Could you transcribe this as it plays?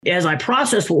as I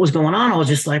processed what was going on, I was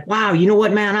just like, wow, you know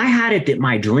what, man? I had it that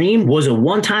my dream was a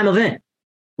one-time event.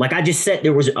 Like I just said,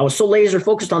 I was so laser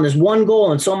focused on this one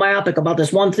goal and so myopic about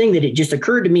this one thing that it just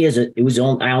occurred to me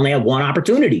I only had one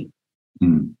opportunity.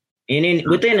 Mm. And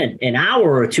within an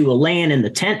hour or two of laying in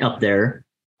the tent up there,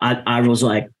 I was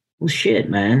like, well, shit,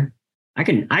 man, I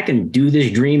can do this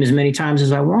dream as many times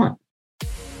as I want.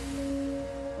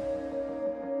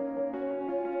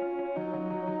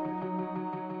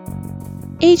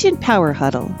 Agent Power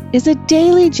Huddle is a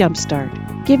daily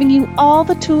jumpstart, giving you all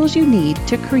the tools you need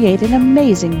to create an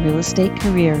amazing real estate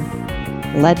career.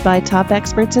 Led by top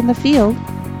experts in the field,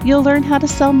 you'll learn how to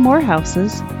sell more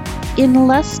houses in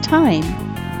less time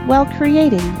while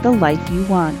creating the life you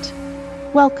want.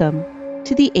 Welcome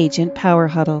to the Agent Power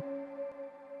Huddle.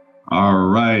 All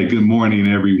right. Good morning,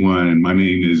 everyone. My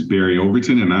name is Barry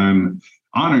Overton, and I'm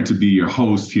honored to be your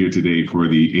host here today for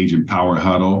the Agent Power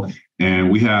Huddle.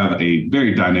 And we have a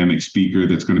very dynamic speaker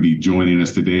that's going to be joining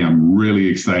us today. I'm really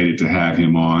excited to have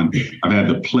him on. I've had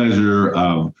the pleasure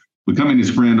of becoming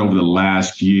his friend over the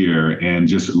last year and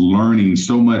just learning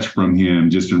so much from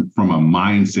him, just from a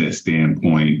mindset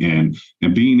standpoint and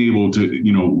being able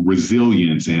to,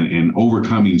 resilience and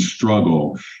overcoming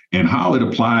struggle and how it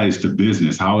applies to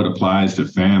business, how it applies to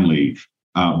family.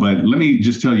 But let me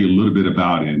just tell you a little bit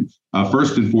about him.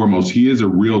 First and foremost, he is a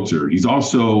realtor. He's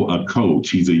also a coach.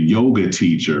 He's a yoga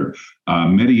teacher,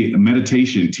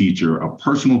 meditation teacher, a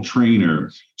personal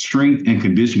trainer, strength and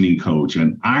conditioning coach,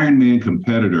 an Ironman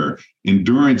competitor,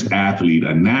 endurance athlete,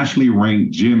 a nationally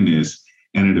ranked gymnast,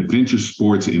 and an adventure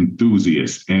sports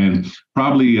enthusiast. And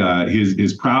probably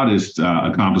his proudest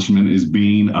accomplishment is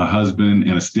being a husband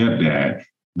and a stepdad.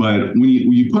 But when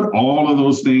you put all of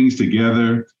those things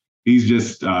together, he's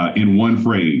just in one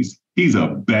phrase, he's a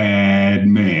bad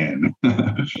man.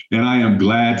 And I am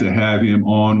glad to have him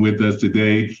on with us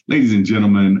today. Ladies and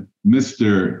gentlemen,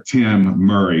 Mr. Tim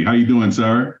Murray. How you doing,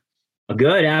 sir?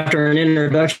 Good. After an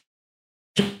introduction,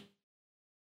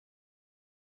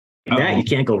 that you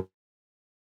can't go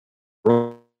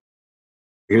wrong.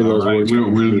 Hear those words.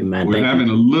 We're having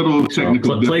a little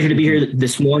technical pleasure to be here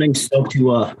this morning. Stoked to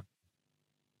All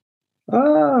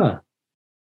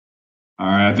right,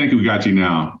 I think we got you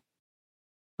now.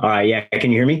 All right, yeah,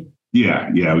 can you hear me? Yeah,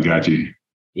 we got you.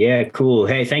 Yeah, cool.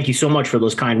 Hey, thank you so much for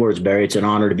those kind words, Barry. It's an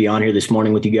honor to be on here this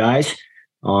morning with you guys.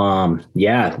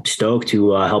 Stoked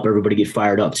to help everybody get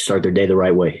fired up to start their day the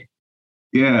right way.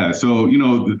 Yeah, so,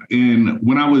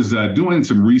 when I was doing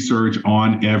some research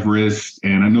on Everest,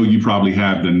 and I know you probably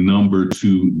have the number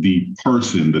to the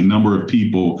person, the number of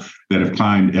people that have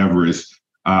climbed Everest,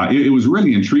 it was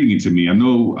really intriguing to me. I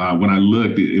know when I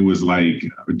looked, it was like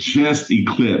just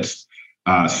eclipsed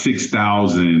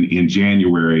 6,000 in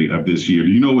January of this year.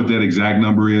 Do you know what that exact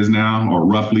number is now, or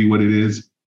roughly what it is?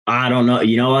 I don't know.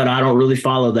 You know what? I don't really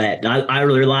follow that. I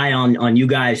really rely on you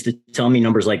guys to tell me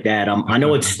numbers like that. I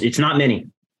know it's not many,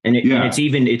 and it's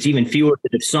even fewer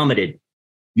that have summited.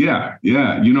 Yeah.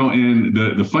 And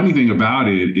the funny thing about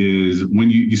it is when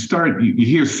you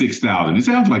hear 6,000, it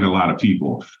sounds like a lot of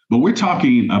people, but we're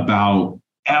talking about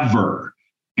ever.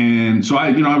 And so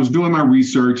I was doing my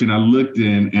research and I looked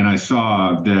in and I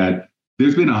saw that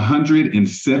there's been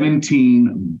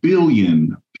 117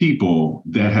 billion people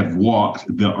that have walked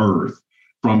the earth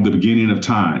from the beginning of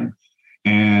time.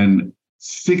 And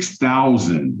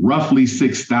roughly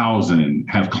 6,000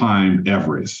 have climbed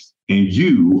Everest. And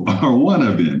you are one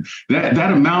of them.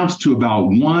 That amounts to about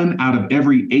 1 out of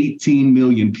every 18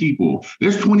 million people.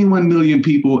 There's 21 million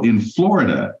people in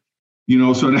Florida.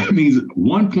 So that means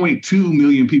 1.2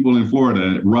 million people in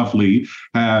Florida roughly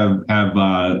have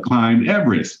climbed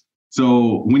Everest.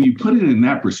 So when you put it in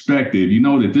that perspective, you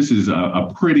know that this is a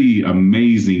pretty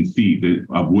amazing feat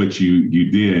of what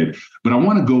you did. But I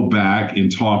want to go back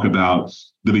and talk about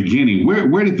the beginning.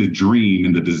 Where did the dream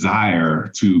and the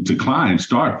desire to climb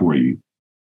start for you?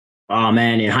 Oh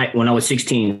man, when I was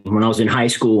 16, when I was in high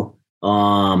school,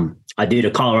 I did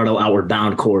a Colorado Outward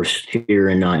Bound course here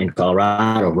in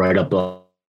Colorado, right above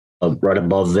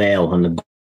Vail in the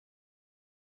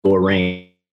Gore Range.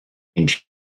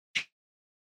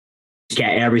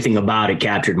 Everything about it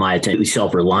captured my attention.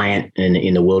 Self-reliant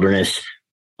in the wilderness.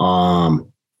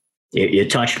 It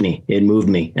touched me. It moved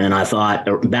me. And I thought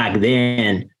back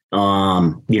then,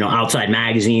 Outside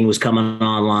Magazine was coming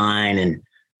online, and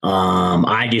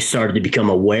I just started to become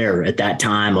aware at that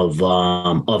time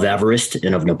of Everest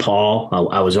and of Nepal.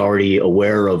 I was already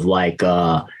aware of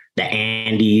the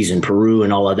Andes and Peru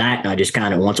and all of that. And I just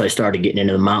kind of, once I started getting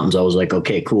into the mountains, I was like,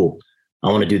 okay, cool. I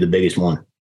want to do the biggest one.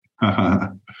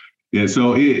 Yeah,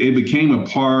 so it became a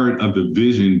part of the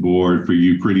vision board for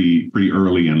you pretty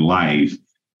early in life.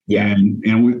 Yeah. And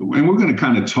we're going to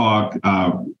kind of talk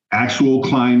actual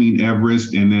climbing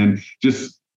Everest, and then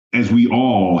just as we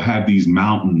all have these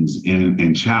mountains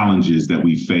and challenges that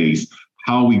we face,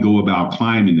 how we go about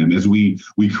climbing them as we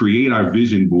create our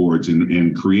vision boards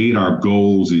and create our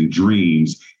goals and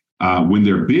dreams. When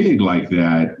they're big like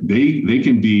that, it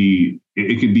can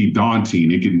be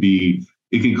daunting.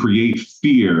 It can create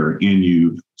fear in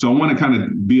you. So I want to kind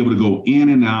of be able to go in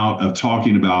and out of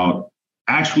talking about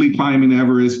actually climbing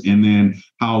Everest, and then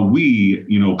how we,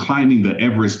 climbing the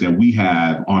Everest that we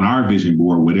have on our vision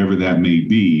board, whatever that may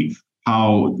be,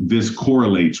 how this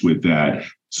correlates with that.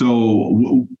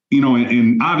 So,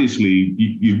 and obviously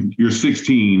you're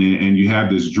 16 and you have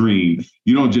this dream.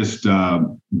 You don't just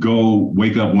go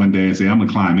wake up one day and say, I'm going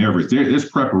to climb Everest. There's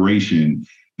preparation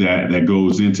that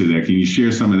goes into that. Can you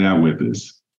share some of that with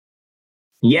us?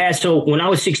 Yeah. So when I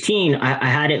was 16, I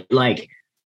had it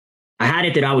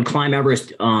that I would climb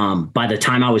Everest by the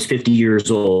time I was 50 years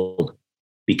old,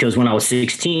 because when I was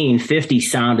 16, 50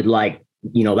 sounded like,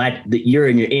 that you're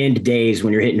in your end days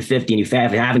when you're hitting 50 and you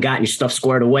haven't gotten your stuff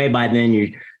squared away by then,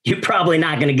 you're probably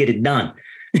not going to get it done.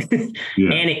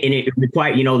 Yeah. And it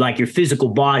required, like your physical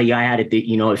body. I had it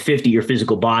that, at 50, your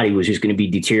physical body was just going to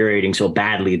be deteriorating so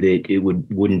badly that it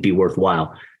wouldn't be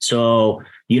worthwhile. So,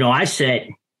 I set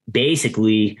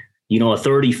basically, a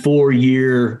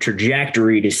 34-year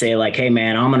trajectory to say like, hey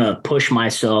man, I'm going to push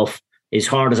myself as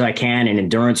hard as I can in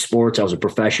endurance sports. I was a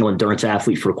professional endurance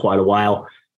athlete for quite a while.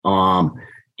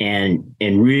 And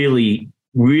really,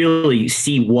 really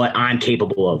see what I'm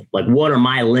capable of. Like, what are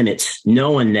my limits,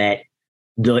 knowing that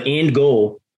the end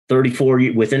goal,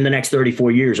 within the next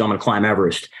 34 years, I'm going to climb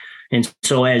Everest. And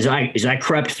so as I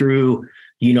crept through,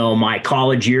 my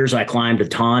college years, I climbed a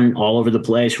ton all over the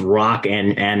place, rock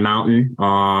and mountain,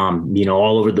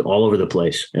 all over the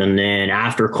place. And then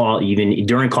after college, even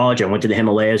during college, I went to the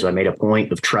Himalayas. I made a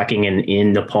point of trekking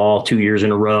in Nepal 2 years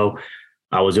in a row.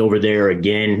 I was over there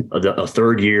again, a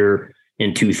third year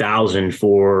in 2000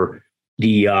 for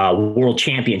the World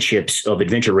Championships of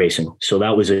Adventure Racing. So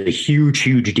that was a huge,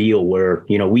 huge deal where,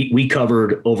 we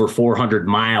covered over 400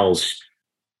 miles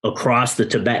across the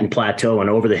Tibetan Plateau and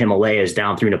over the Himalayas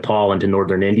down through Nepal into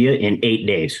northern India in 8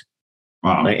 days.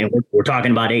 Wow. And we're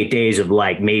talking about 8 days of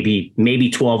like maybe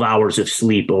 12 hours of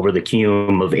sleep over the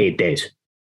cume of 8 days.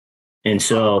 And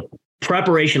so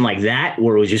preparation like that,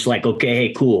 where it was just like, okay,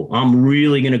 hey, cool. I'm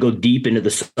really going to go deep into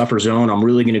the suffer zone. I'm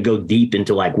really going to go deep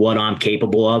into like what I'm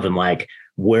capable of and like,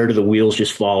 where do the wheels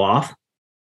just fall off?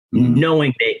 Mm-hmm.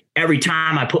 Knowing that every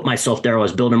time I put myself there, I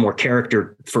was building more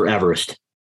character for Everest.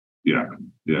 Yeah.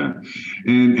 Yeah.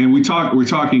 And we're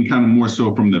talking kind of more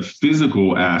so from the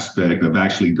physical aspect of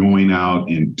actually going out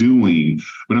and doing,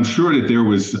 but I'm sure that there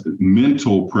was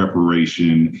mental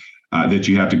preparation that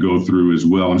you have to go through as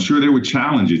well. I'm sure there were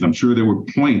challenges. I'm sure there were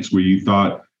points where you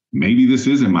thought, maybe this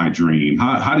isn't my dream.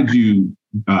 How did you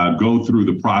go through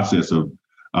the process of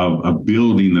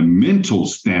building the mental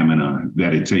stamina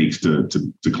that it takes to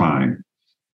climb?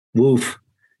 Oof.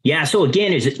 Yeah. So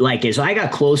again, as I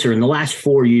got closer in the last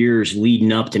 4 years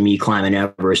leading up to me climbing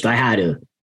Everest, I had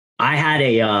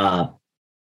a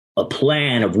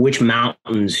plan of which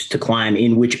mountains to climb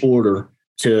in which order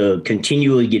to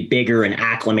continually get bigger and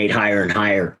acclimate higher and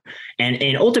higher,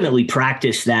 and ultimately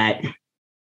practice that.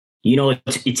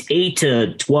 It's 8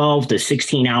 to 12 to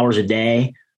 16 hours a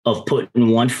day of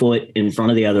putting one foot in front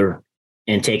of the other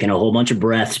and taking a whole bunch of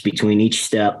breaths between each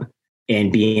step.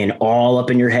 And being all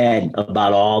up in your head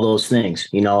about all those things,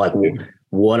 like,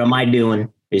 what am I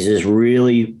doing? Is this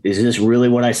really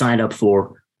what I signed up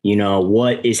for?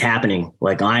 What is happening?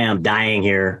 Like, I am dying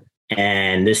here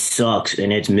and this sucks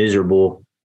and it's miserable.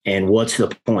 And what's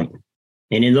the point?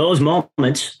 And in those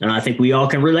moments, and I think we all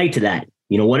can relate to that,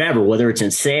 whether it's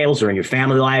in sales or in your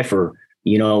family life or,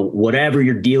 whatever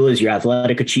your deal is, your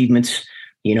athletic achievements,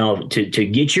 to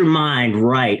get your mind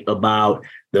right about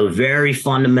the very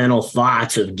fundamental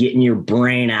thoughts of getting your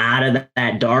brain out of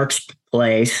that dark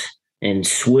place and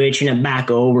switching it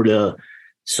back over to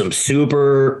some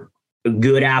super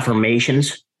good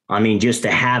affirmations. I mean, just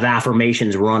to have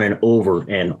affirmations running over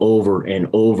and over and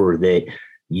over that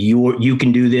you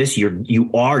can do this. You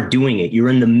are doing it. You're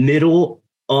in the middle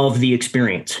of the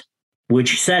experience,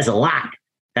 which says a lot.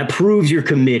 That proves you're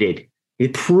committed.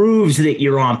 It proves that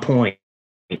you're on point.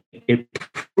 It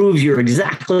proves you're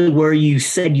exactly where you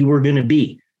said you were going to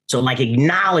be. So like,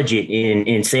 acknowledge it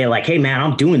and say like, hey man,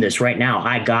 I'm doing this right now.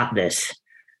 I got this,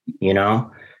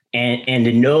 and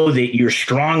to know that you're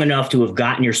strong enough to have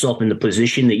gotten yourself in the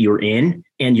position that you're in.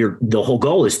 And the whole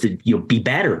goal is to be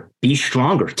better, be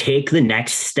stronger, take the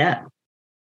next step.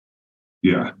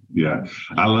 Yeah. Yeah,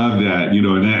 I love that.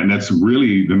 And that's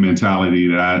really the mentality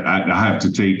that I have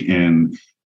to take. And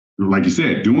like you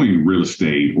said, doing real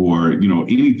estate or,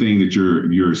 anything that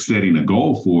you're setting a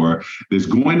goal for, there's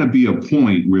going to be a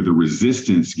point where the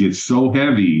resistance gets so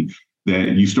heavy that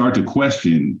you start to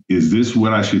question, is this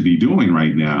what I should be doing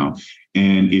right now?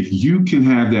 And if you can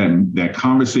have that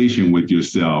conversation with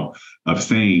yourself of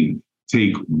saying,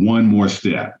 take one more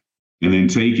step, and then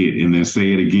take it and then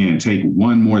say it again, take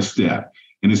one more step.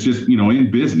 And it's just,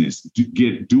 in business,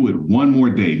 do it one more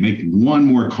day, make one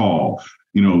more call,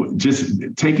 just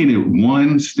taking it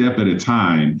one step at a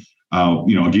time.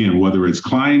 Again, whether it's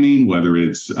climbing, whether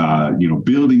it's,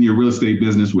 building your real estate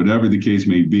business, whatever the case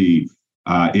may be,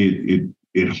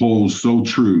 it holds so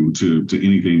true to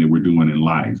anything that we're doing in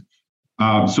life.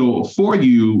 So for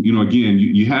you, again,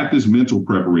 you had this mental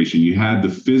preparation, you had the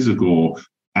physical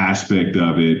aspect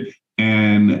of it.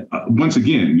 And once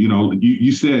again,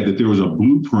 you said that there was a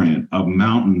blueprint of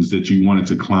mountains that you wanted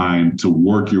to climb to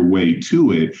work your way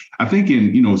to it. I think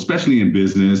especially in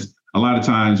business, a lot of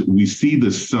times we see the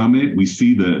summit, we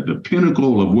see the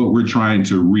pinnacle of what we're trying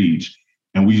to reach.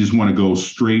 And we just want to go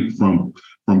straight from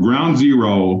ground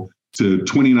zero to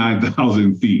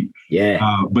 29,000 feet.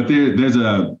 Yeah. But there's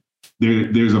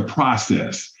a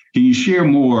process. Can you share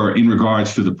more in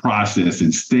regards to the process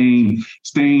and staying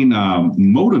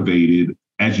motivated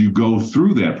as you go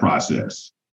through that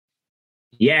process?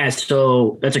 Yeah,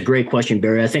 so that's a great question,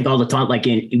 Barry. I think all the time, like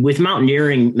with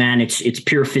mountaineering, man, it's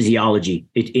pure physiology.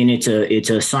 It's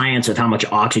a science of how much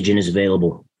oxygen is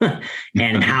available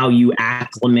and how you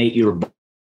acclimate your body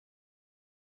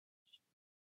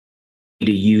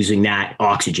to using that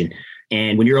oxygen.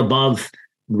 And when you're above,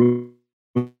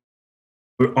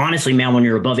 honestly, man, when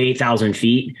you're above 8,000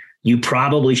 feet, you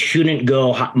probably shouldn't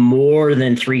go more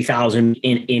than 3,000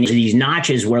 in these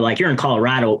notches where, like, you're in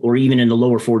Colorado or even in the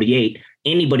lower 48.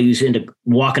 Anybody who's into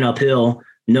walking uphill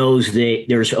knows that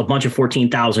there's a bunch of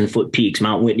 14,000 foot peaks.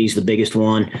 Mount Whitney's the biggest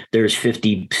one. There's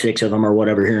 56 of them or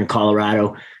whatever here in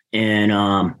Colorado.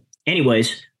 And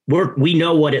anyways, we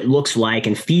know what it looks like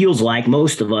and feels like,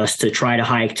 most of us, to try to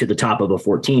hike to the top of a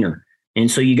 14er. And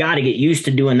so you got to get used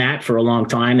to doing that for a long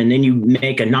time. And then you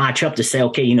make a notch up to say,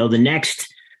 okay, the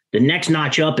next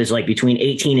notch up is like between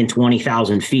 18 and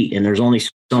 20,000 feet. And there's only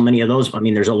so many of those. I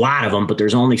mean, there's a lot of them, but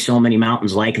there's only so many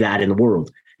mountains like that in the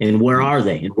world. And where are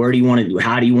they? And where do you want to do?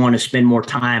 How do you want to spend more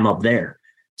time up there?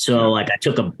 So like I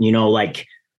took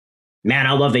man,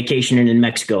 I love vacationing in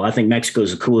Mexico. I think Mexico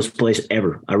is the coolest place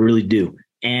ever. I really do.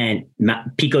 And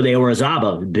Pico de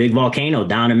Orizaba, big volcano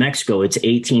down in Mexico, it's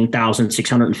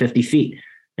 18,650 feet.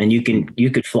 And you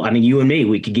could fly. I mean, you and me,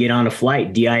 we could get on a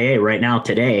flight, DIA right now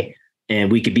today,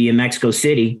 and we could be in Mexico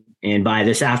City. And by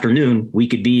this afternoon, we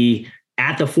could be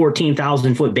at the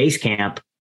 14,000 foot base camp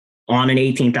on an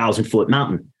 18,000 foot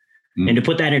mountain. Mm. And to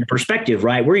put that into perspective,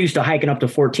 right, we're used to hiking up to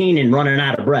 14 and running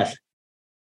out of breath.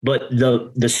 But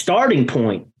the starting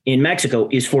point in Mexico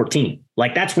is 14.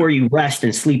 Like, that's where you rest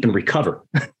and sleep and recover.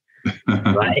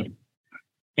 Right.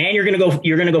 And you're going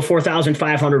to go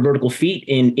 4,500 vertical feet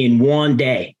in one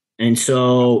day. And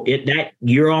so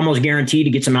you're almost guaranteed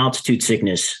to get some altitude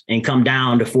sickness and come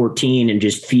down to 14 and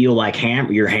just feel like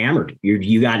you're hammered.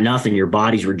 You got nothing. Your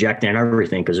body's rejecting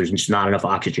everything because there's just not enough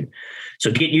oxygen. So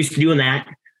get used to doing that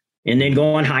and then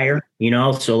going higher,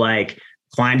 so like,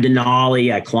 climbed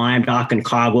Denali, I climbed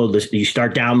Aconcagua. You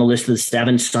start down the list of the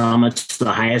 7 summits, the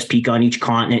highest peak on each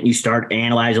continent. And you start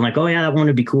analyzing like, oh yeah, that one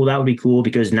would be cool. That would be cool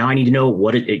because now I need to know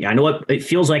I know what it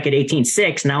feels like at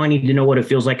 18.6. Now I need to know what it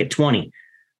feels like at 20.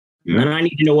 Yeah. And then I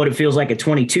need to know what it feels like at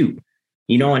 22.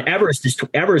 And Everest is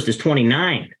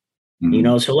 29.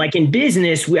 Mm-hmm. So like in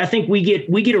business, I think we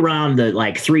get around the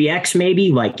like 3x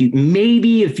maybe. Like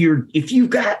maybe if you've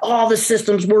got all the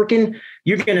systems working,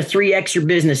 you're going to 3x your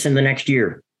business in the next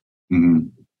year. Mm-hmm.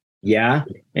 Yeah.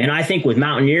 And I think with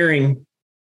mountaineering,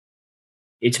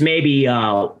 it's maybe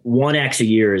 1x a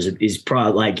year is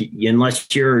probably, like,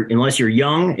 unless you're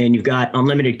young and you've got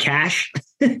unlimited cash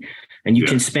and you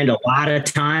can spend a lot of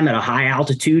time at a high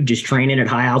altitude, just training at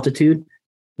high altitude,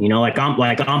 like I'm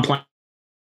planning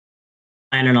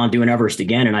on doing Everest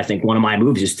again. And I think one of my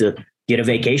moves is to get a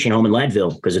vacation home in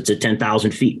Leadville because it's at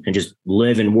 10,000 feet and just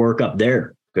live and work up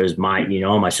there because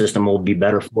my system will be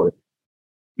better for it.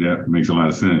 Yeah, it makes a lot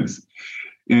of sense.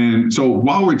 And so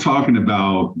while we're talking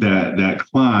about that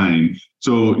climb,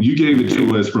 so you gave it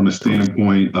to us from a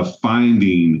standpoint of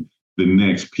finding the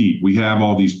next peak. We have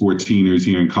all these 14ers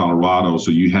here in Colorado.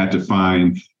 So you had to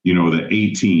find, the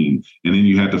 18, and then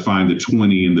you had to find the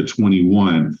 20 and the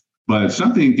 21. But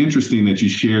something interesting that you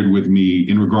shared with me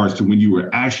in regards to when you were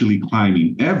actually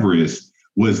climbing Everest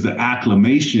was the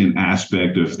acclimation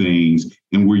aspect of things,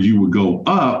 and where you would go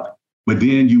up, but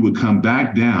then you would come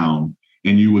back down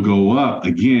and you would go up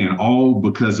again, all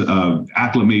because of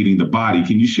acclimating the body.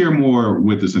 Can you share more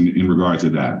with us in regard to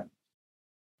that?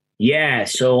 Yeah.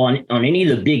 So on any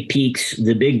of the big peaks,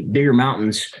 the bigger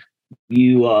mountains,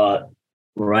 you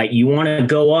you want to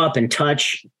go up and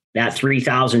touch that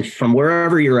 3,000 from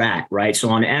wherever you're at, right? So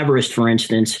on Everest, for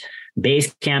instance,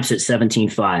 base camp's at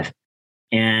 17,500,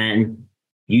 and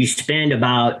you spend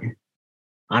about,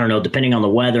 I don't know, depending on the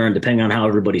weather and depending on how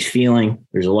everybody's feeling,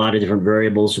 there's a lot of different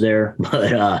variables there,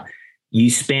 but you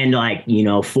spend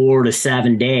 4 to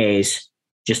 7 days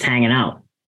just hanging out,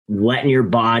 letting your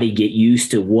body get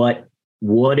used to what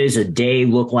does a day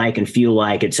look like and feel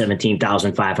like at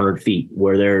 17,500 feet,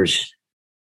 where there's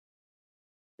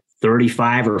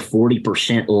 35 or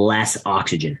 40% less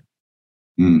oxygen.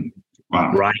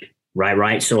 Wow.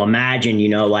 Right. So imagine,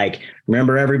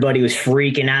 remember everybody was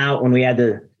freaking out when we had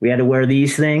to wear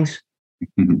these things.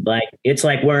 Like, it's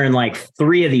like wearing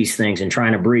 3 of these things and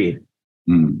trying to breathe.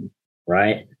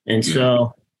 Right. And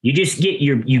so you just get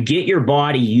your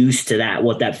body used to that,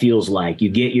 what that feels like. You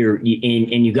get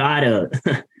and you gotta,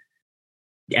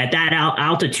 at that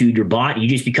altitude, your body, you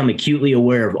just become acutely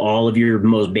aware of all of your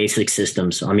most basic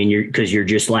systems. I mean, because you're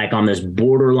just on this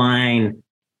borderline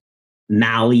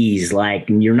malaise,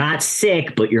 you're not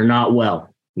sick, but you're not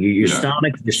well. Your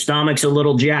stomach's a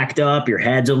little jacked up, your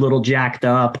head's a little jacked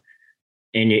up,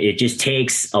 and it just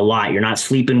takes a lot. You're not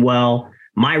sleeping well.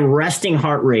 My resting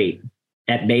heart rate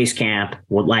at base camp,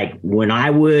 when I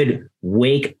would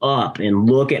wake up and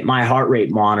look at my heart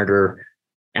rate monitor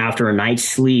after a night's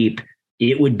sleep,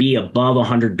 it would be above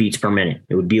 100 beats per minute.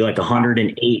 It would be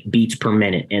 108 beats per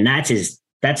minute. And that's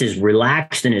as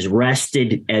relaxed and as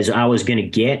rested as I was going to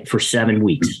get for 7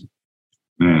 weeks.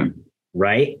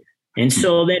 Right. And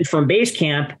so then from base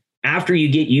camp, after you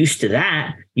get used to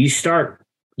that, you start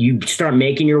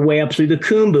making your way up through the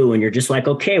Khumbu, and you're just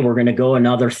okay, we're going to go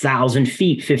another 1,000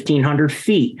 feet, 1,500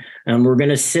 feet. And we're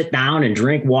going to sit down and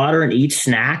drink water and eat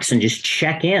snacks and just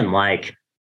check in,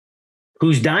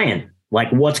 who's dying?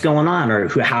 What's going on? Or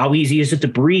how easy is it to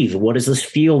breathe? What does this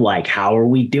feel like? How are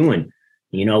we doing?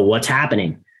 What's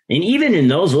happening? And even in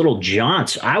those little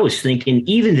jaunts, I was thinking,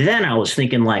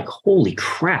 holy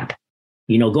crap,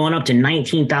 going up to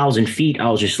 19,000 feet, I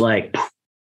was just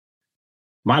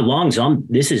my lungs,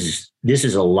 this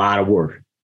is a lot of work.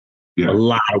 Yeah. A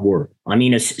lot of work. I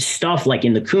mean, it's stuff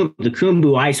in the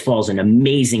Khumbu ice fall is an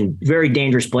amazing, very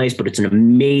dangerous place, but it's an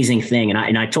amazing thing.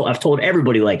 And I've told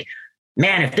everybody,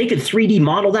 man, if they could 3D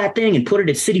model that thing and put it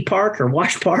at City Park or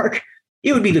Wash Park,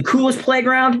 it would be the coolest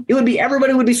playground.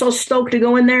 Everybody would be so stoked to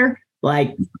go in there.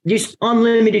 Just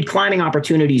unlimited climbing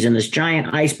opportunities in this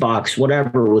giant ice box,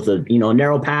 whatever, with a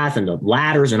narrow path and the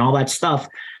ladders and all that stuff.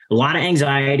 A lot of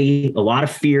anxiety, a lot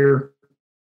of fear.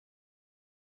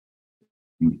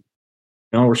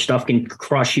 Where stuff can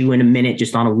crush you in a minute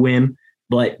just on a whim.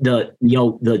 But the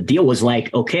deal was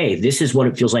okay, this is what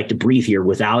it feels like to breathe here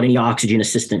without any oxygen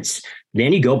assistance.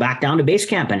 Then you go back down to base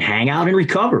camp and hang out and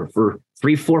recover for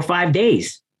 3, 4, 5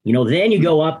 days. Then you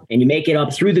go up and you make it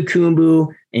up through the Khumbu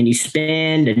and you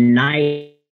spend a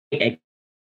night at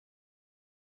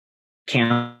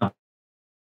camp,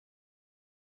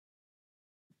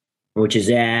 which is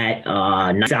at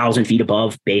 9,000 feet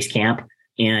above base camp.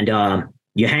 And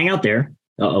you hang out there.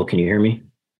 Uh-oh, can you hear me?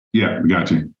 Yeah,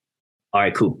 got you. All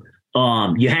right, cool.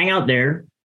 You hang out there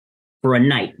for a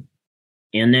night.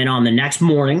 And then on the next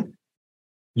morning,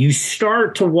 you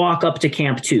start to walk up to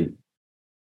Camp 2.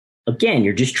 Again,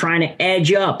 you're just trying to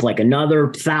edge up another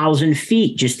 1,000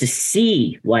 feet just to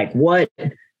see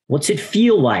what's it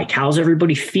feel like? How's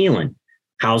everybody feeling?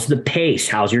 How's the pace?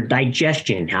 How's your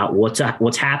digestion? What's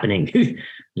happening?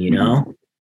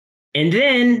 And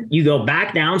then you go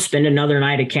back down, spend another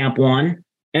night at Camp 1,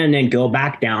 and then go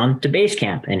back down to base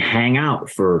camp and hang out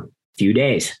for a few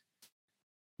days.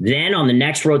 Then on the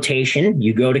next rotation,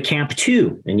 you go to Camp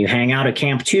 2 and you hang out at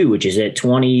Camp 2, which is at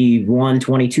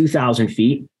 22,000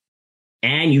 feet.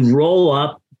 And you roll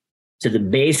up to the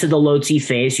base of the Lhotse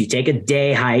face. You take a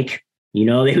day hike. They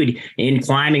would, in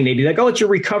climbing, they'd be oh, it's your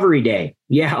recovery day.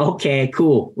 Yeah. Okay,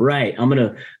 cool. Right. I'm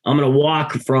going to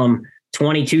walk from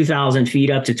 22,000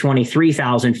 feet up to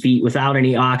 23,000 feet without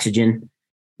any oxygen,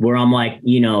 where I'm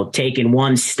taking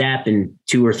one step and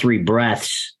 2 or 3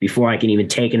 breaths before I can even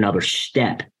take another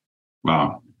step.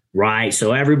 Wow. Right.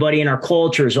 So everybody in our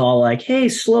culture is all hey,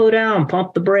 slow down,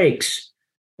 pump the brakes.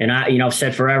 And I've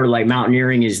said forever,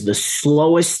 mountaineering is the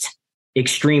slowest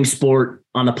extreme sport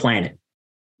on the planet.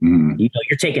 You're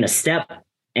taking a step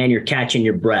and you're catching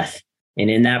your breath. And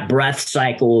in that breath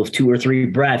cycle of 2 or 3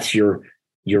 breaths, you're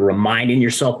You're reminding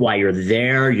yourself why you're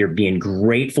there. You're being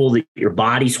grateful that your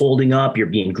body's holding up. You're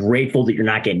being grateful that you're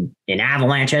not getting an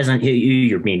avalanche hasn't hit you.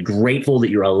 You're being grateful that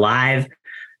you're alive.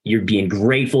 You're being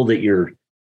grateful that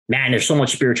man, there's so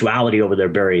much spirituality over there,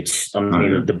 Barry. It's,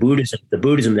 the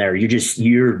Buddhism there.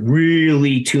 You're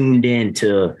really tuned in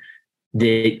to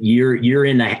that. You're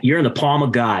in the palm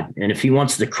of God. And if he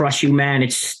wants to crush you, man,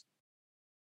 it's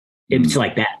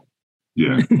like that.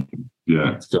 Yeah.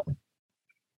 Yeah. So.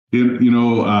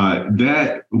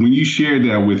 That when you shared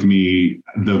that with me,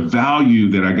 the value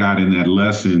that I got in that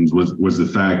lessons was the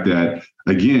fact that,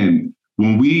 again,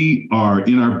 when we are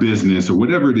in our business or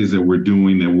whatever it is that we're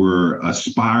doing, that we're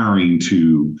aspiring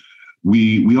to,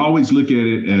 we always look at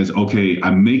it as, okay,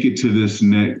 I make it to this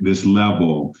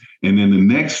level, and then the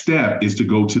next step is to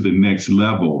go to the next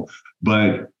level.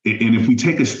 And if we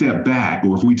take a step back,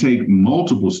 or if we take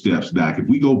multiple steps back, if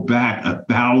we go back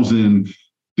 1,000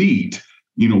 feet,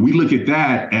 we look at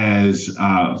that as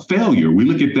failure. We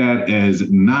look at that as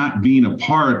not being a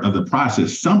part of the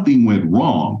process. Something went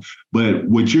wrong. But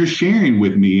what you're sharing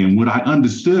with me and what I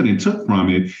understood and took from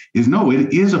it is, no,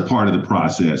 it is a part of the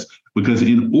process. Because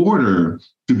in order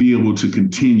to be able to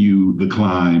continue the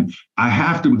climb, I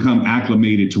have to become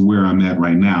acclimated to where I'm at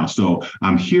right now. So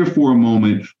I'm here for a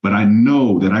moment, but I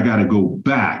know that I got to go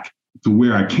back to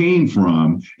where I came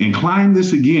from and climb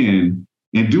this again,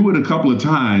 and do it a couple of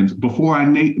times before I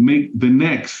make the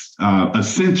next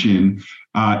ascension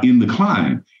in the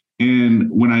climb. And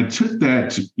when I took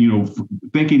that,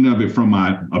 thinking of it from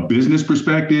a business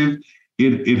perspective,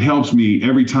 it helps me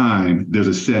every time there's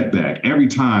a setback. Every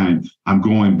time I'm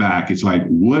going back, it's like,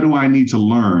 what do I need to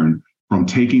learn from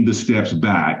taking the steps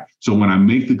back? So when I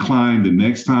make the climb the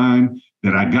next time,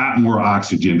 that I got more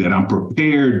oxygen, that I'm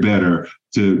prepared better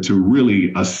to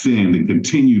really ascend and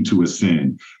continue to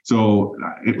ascend. So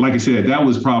like I said, that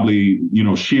was probably,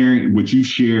 sharing what you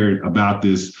shared about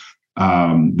this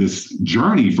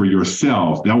journey for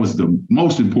yourself. That was the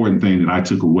most important thing that I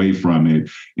took away from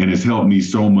it. And it's helped me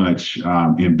so much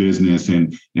in business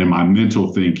and in my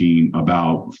mental thinking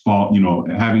about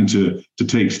having to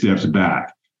take steps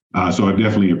back. So I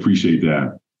definitely appreciate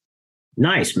that.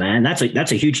 Nice, man. That's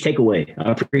a huge takeaway.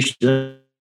 I appreciate that.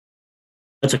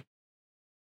 That's a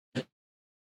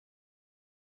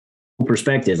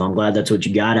perspective. I'm glad that's what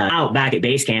you got out back at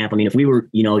base camp. I mean, if we were,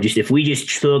 if we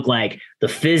just took like the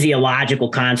physiological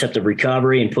concept of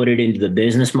recovery and put it into the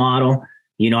business model,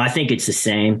 I think it's the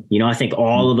same. I think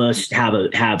all of us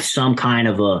have some kind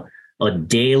of a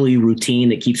daily routine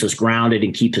that keeps us grounded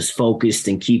and keeps us focused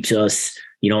and keeps us,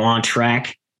 on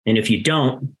track. And if you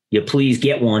don't, you please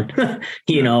get one.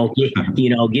 Get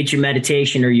your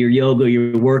meditation or your yoga,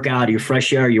 your workout, your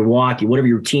fresh air, your walk, whatever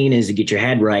your routine is to get your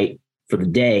head right for the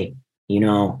day.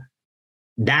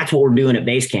 That's what we're doing at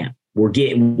base camp. We're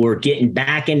getting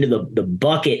back into the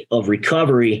bucket of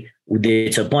recovery.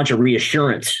 It's a bunch of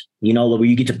reassurance, where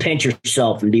you get to pinch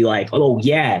yourself and be like, oh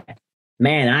yeah,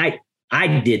 man, I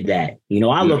did that.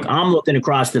 I'm looking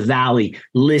across the valley,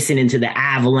 listening to the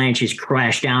avalanches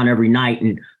crash down every night.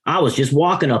 And I was just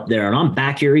walking up there and I'm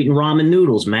back here eating ramen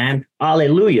noodles, man.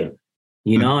 Hallelujah.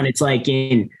 And it's like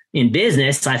in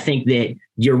business, I think that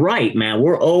you're right, man.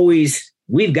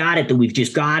 We've got it that we've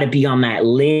just got to be on that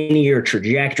linear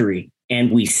trajectory.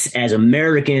 And we, as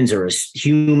Americans or as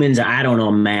humans, I don't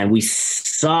know, man, we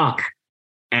suck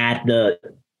at the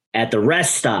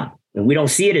rest stop. And we don't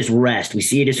see it as rest. We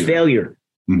see it as failure,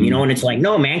 and it's like,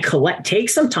 no, man, take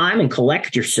some time and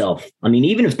collect yourself. I mean,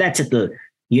 even if that's at the,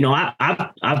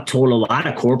 I've told a lot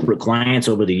of corporate clients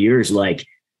over the years, like,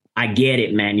 I get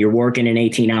it, man. You're working an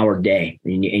 18-hour day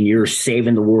and you're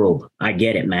saving the world. I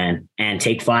get it, man. And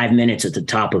take 5 minutes at the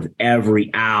top of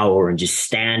every hour and just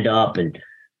stand up and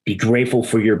be grateful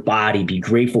for your body, be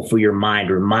grateful for your mind,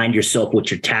 remind yourself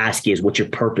what your task is, what your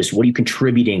purpose, what are you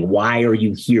contributing? Why are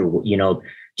you here?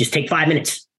 Just take 5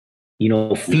 minutes,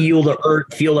 feel the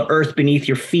earth beneath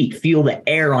your feet, feel the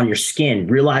air on your skin,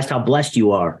 realize how blessed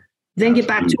you are, then get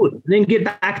back to it. Then get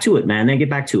back to it, man. Then get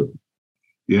back to it.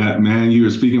 Yeah, man, you were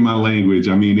speaking my language.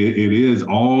 I mean, it is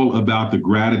all about the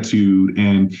gratitude.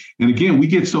 And again, we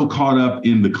get so caught up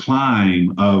in the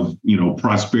climb of,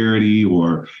 prosperity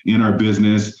or in our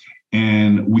business,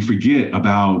 and we forget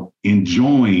about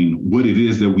enjoying what it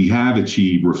is that we have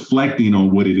achieved, reflecting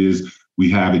on what it is we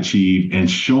have achieved,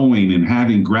 and showing and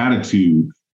having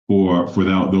gratitude for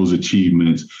those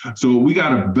achievements. So we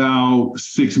got about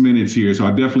 6 minutes here. So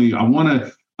I want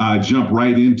to jump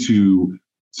right into,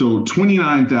 so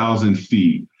 29,000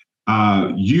 feet.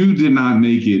 You did not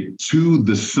make it to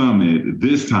the summit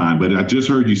this time, but I just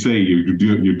heard you say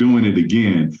you're doing it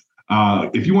again.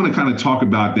 If you want to kind of talk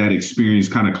about that experience,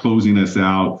 kind of closing us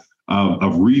out,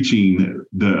 of reaching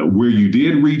where you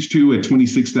did reach to at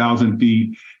 26,000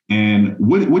 feet, and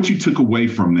what you took away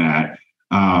from that,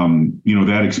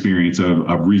 that experience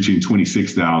of reaching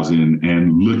 26,000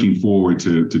 and looking forward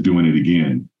to doing it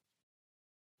again.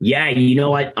 Yeah, you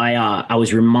know what? I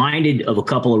was reminded of a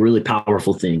couple of really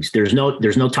powerful things. There's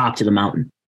no top to the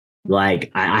mountain.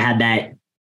 Like I had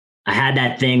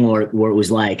that thing where it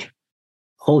was like,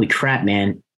 holy crap,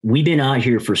 man, we've been out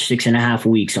here for 6.5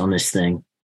 weeks on this thing.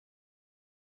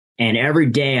 And every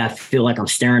day I feel like I'm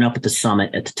staring up at the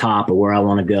summit at the top of where I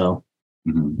want to go.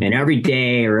 Mm-hmm. And every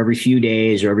day or every few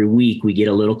days or every week, we get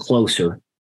a little closer.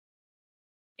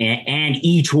 And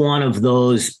each one of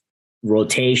those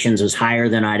rotations was higher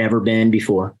than I'd ever been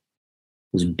before,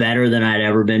 was better than I'd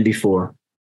ever been before.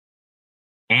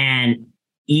 And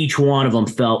each one of them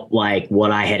felt like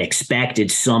what I had expected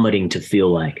summiting to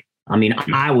feel like. I mean,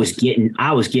 I was getting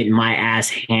my ass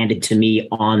handed to me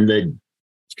on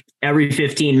every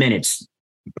 15 minutes,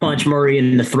 punch Murray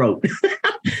in the throat.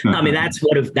 I mean, that's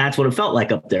what it felt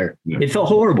like up there. Yeah. It felt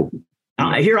horrible.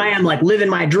 Here I am, like living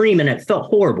my dream, and it felt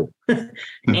horrible.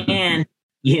 And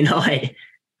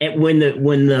when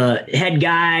the head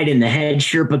guide and the head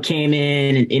Sherpa came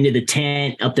in and into the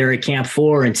tent up there at Camp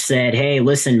 4 and said, "Hey,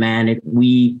 listen, man,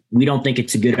 we don't think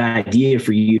it's a good idea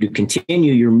for you to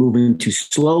continue. You're moving too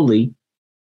slowly."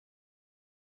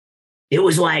 It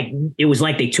was like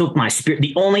they took my spirit.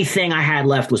 The only thing I had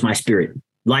left was my spirit.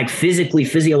 Like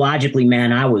physiologically,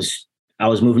 man, I was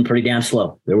moving pretty damn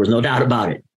slow. There was no doubt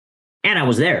about it. And I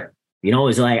was there. It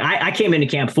was like I came into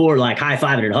Camp 4 like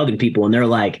high-fiving and hugging people, and they're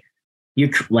like, you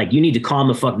need to calm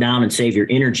the fuck down and save your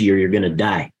energy or you're going to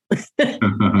die.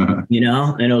 And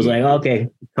it was like, okay,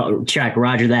 check,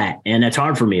 roger that. And that's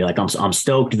hard for me. Like I'm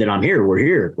stoked that I'm here. We're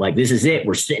here. Like, this is it.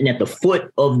 We're sitting at the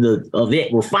foot of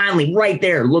it. We're finally right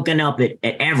there looking up at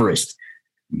Everest,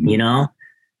 And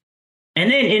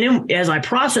then as I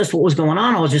processed what was going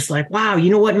on, I was just like, wow,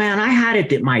 you know what, man, I had it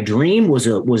that my dream was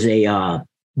a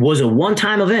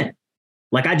one-time event.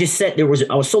 Like I just said, I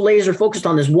was so laser focused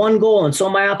on this one goal and so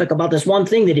myopic about this one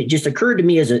thing that it just occurred to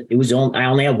me I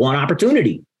only had one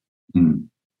opportunity. Mm.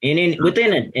 And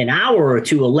within an hour or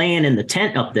two of laying in the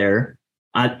tent up there,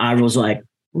 I was like,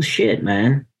 well, shit,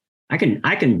 man, I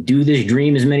can do this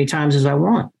dream as many times as I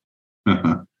want.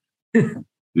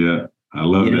 Yeah, I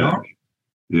love that.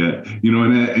 Yeah.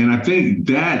 And I think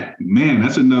that, man,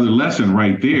 that's another lesson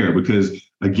right there, because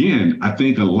again, I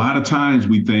think a lot of times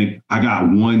we think I got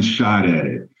one shot at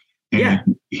it.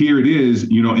 And here it is,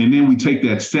 and then we take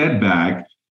that setback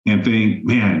and think,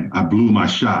 man, I blew my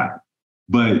shot.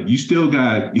 But you still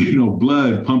got,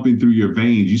 blood pumping through your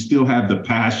veins. You still have the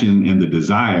passion and the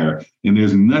desire. And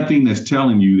there's nothing that's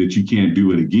telling you that you can't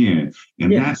do it again.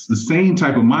 And that's the same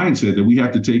type of mindset that we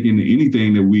have to take into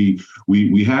anything that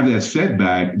we have that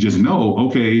setback. Just know,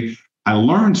 okay, I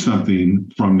learned something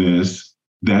from this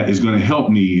that is going to help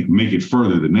me make it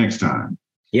further the next time.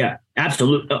 Yeah,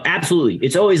 absolutely. Absolutely.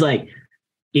 It's always like,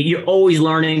 you're always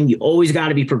learning. You always got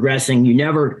to be progressing.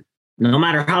 No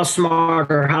matter how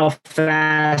smart or how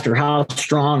fast or how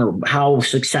strong or how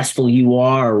successful you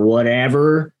are or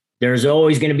whatever, there's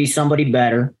always going to be somebody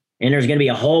better. And there's going to be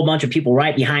a whole bunch of people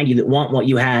right behind you that want what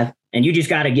you have. And you just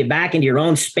got to get back into your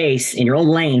own space, in your own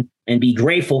lane, and be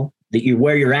grateful that you're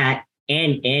where you're at.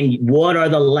 And what are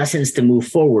the lessons to move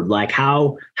forward? Like,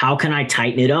 how can I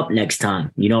tighten it up next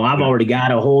time? I've already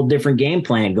got a whole different game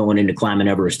plan going into climbing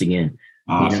Everest again.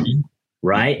 Awesome.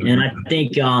 Right. And I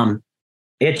think,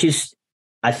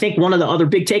 I think one of the other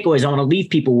big takeaways I want to leave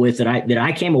people with that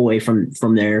I came away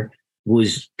from there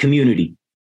was community.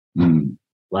 Mm.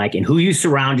 Like, and who you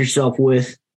surround yourself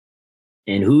with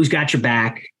and who's got your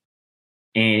back,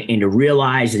 and to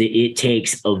realize that it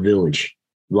takes a village.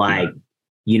 Like,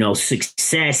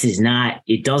 success is not,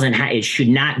 it should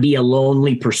not be a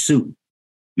lonely pursuit.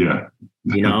 Yeah.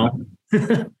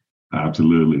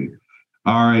 Absolutely.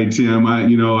 All right, Tim,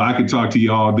 I could talk to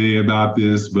you all day about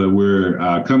this, but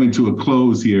we're coming to a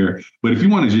close here. But if you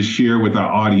want to just share with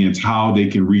our audience how they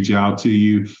can reach out to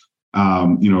you,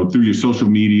 through your social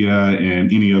media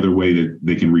and any other way that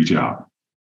they can reach out.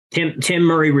 Tim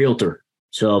Murray Realtor.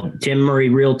 So Tim Murray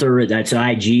Realtor, that's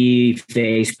IG,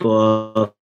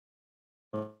 Facebook.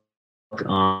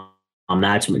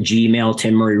 That's Gmail,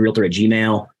 Tim Murray Realtor at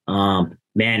Gmail.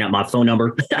 Man, my phone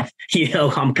number,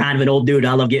 I'm kind of an old dude.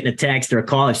 I love getting a text or a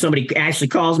call. If somebody actually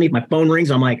calls me, my phone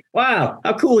rings. I'm like, wow,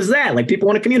 how cool is that? Like, people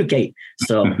want to communicate.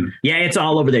 So yeah, it's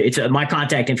all over there. It's my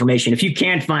contact information. If you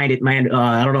can't find it, man,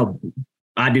 I don't know.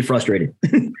 I'd be frustrated.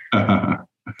 All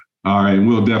right.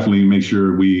 We'll definitely make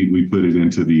sure we put it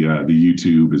into the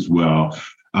YouTube as well.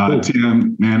 Cool.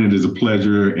 Tim, man, it is a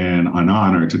pleasure and an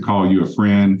honor to call you a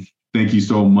friend. Thank you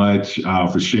so much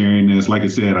for sharing this. Like I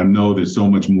said, I know there's so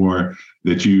much more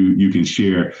that you can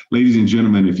share. Ladies and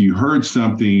gentlemen, if you heard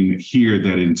something here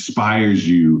that inspires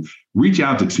you, reach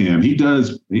out to Tim. He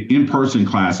does in-person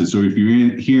classes. So if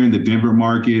you're here in the Denver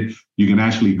market, you can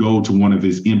actually go to one of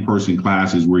his in-person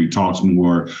classes where he talks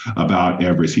more about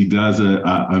Everest. He does an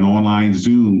online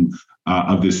Zoom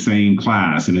of this same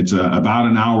class, and it's about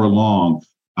an hour long.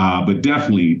 But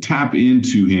definitely tap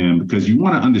into him, because you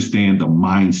want to understand the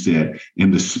mindset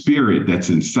and the spirit that's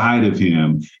inside of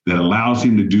him that allows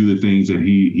him to do the things that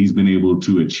he's been able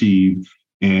to achieve,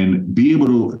 and be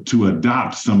able to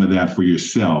adopt some of that for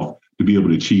yourself to be able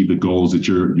to achieve the goals that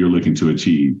you're looking to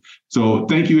achieve. So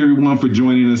thank you, everyone, for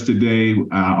joining us today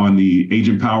on the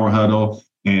Agent Power Huddle,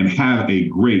 and have a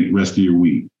great rest of your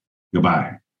week.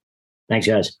 Goodbye. Thanks,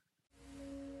 guys.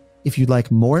 If you'd like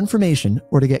more information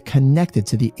or to get connected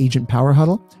to the Agent Power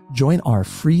Huddle, join our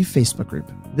free Facebook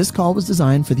group. This call was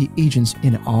designed for the agents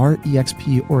in our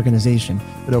EXP organization,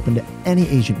 but open to any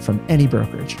agent from any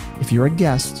brokerage. If you're a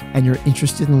guest and you're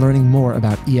interested in learning more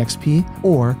about EXP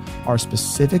or our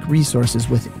specific resources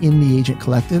within the Agent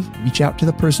Collective, reach out to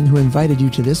the person who invited you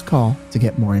to this call to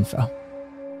get more info.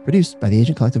 Produced by the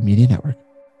Agent Collective Media Network.